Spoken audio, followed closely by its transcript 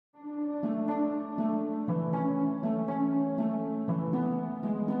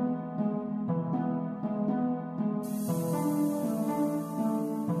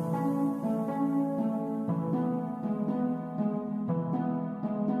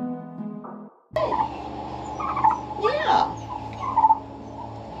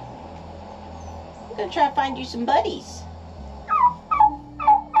gonna try to find you some buddies.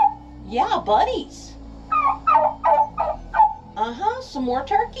 Yeah, buddies. Some more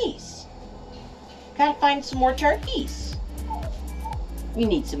turkeys. Gotta find some more turkeys. You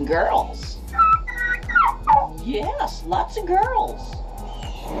need some girls. Yes, lots of girls.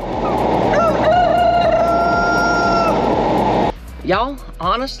 Y'all,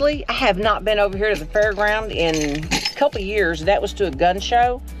 honestly, I have not been over here to the fairground in a couple of years. That was to a gun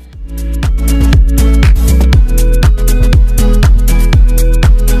show.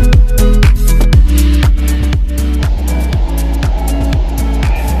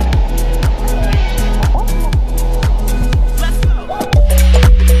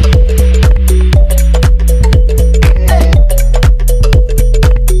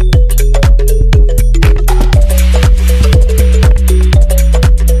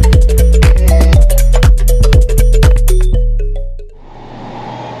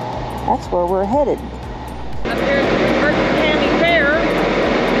 That's where we're headed. Up here at the Berkeley County Fair,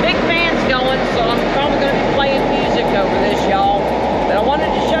 big band's going, so I'm probably going to be playing music over this, y'all. But I wanted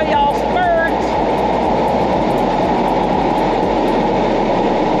to show y'all some birds.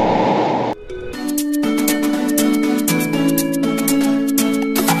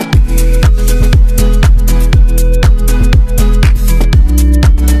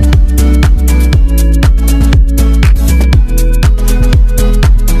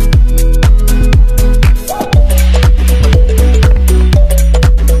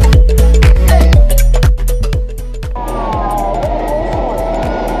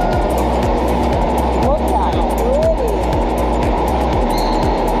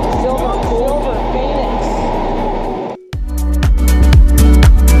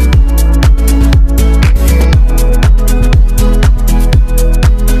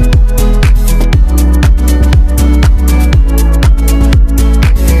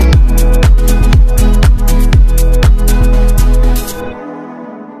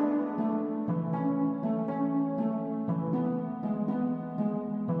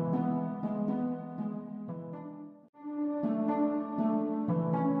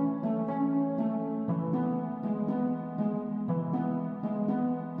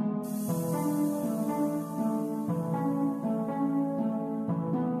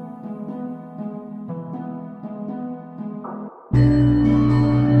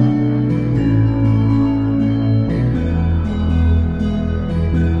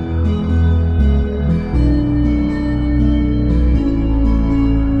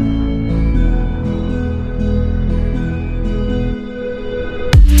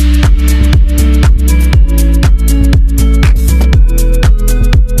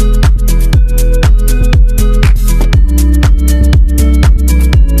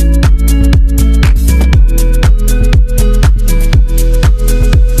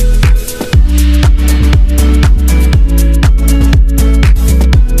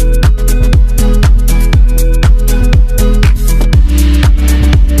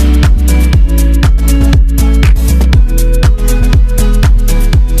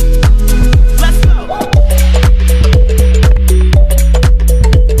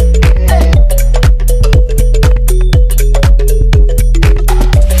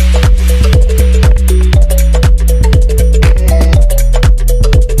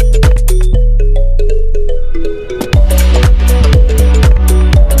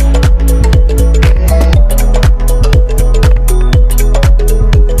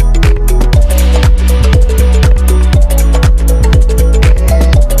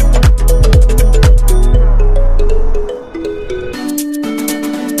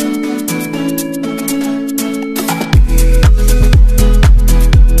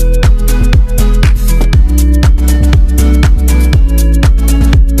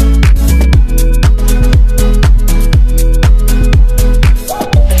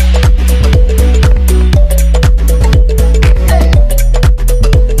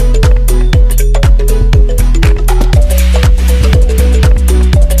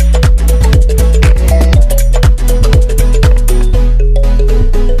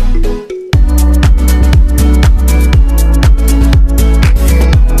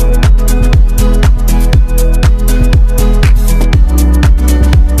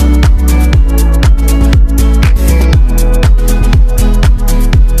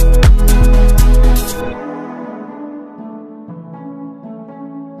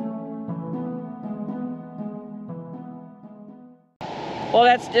 Well,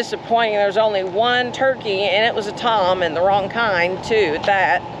 that's disappointing. There's only one turkey, and it was a tom, and the wrong kind too at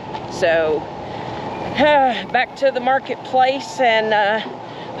that. So back to the marketplace, and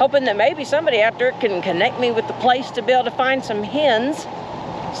hoping that maybe somebody out there can connect me with the place to be able to find some hens.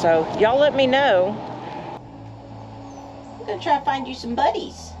 So y'all let me know. gonna try to find you some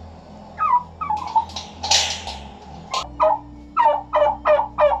buddies.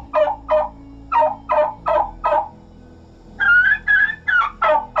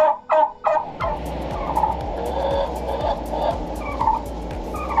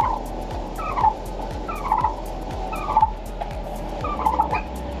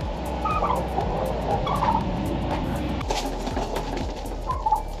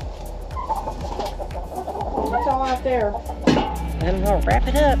 That's all out there. And we'll wrap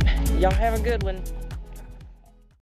it up. Y'all have a good one.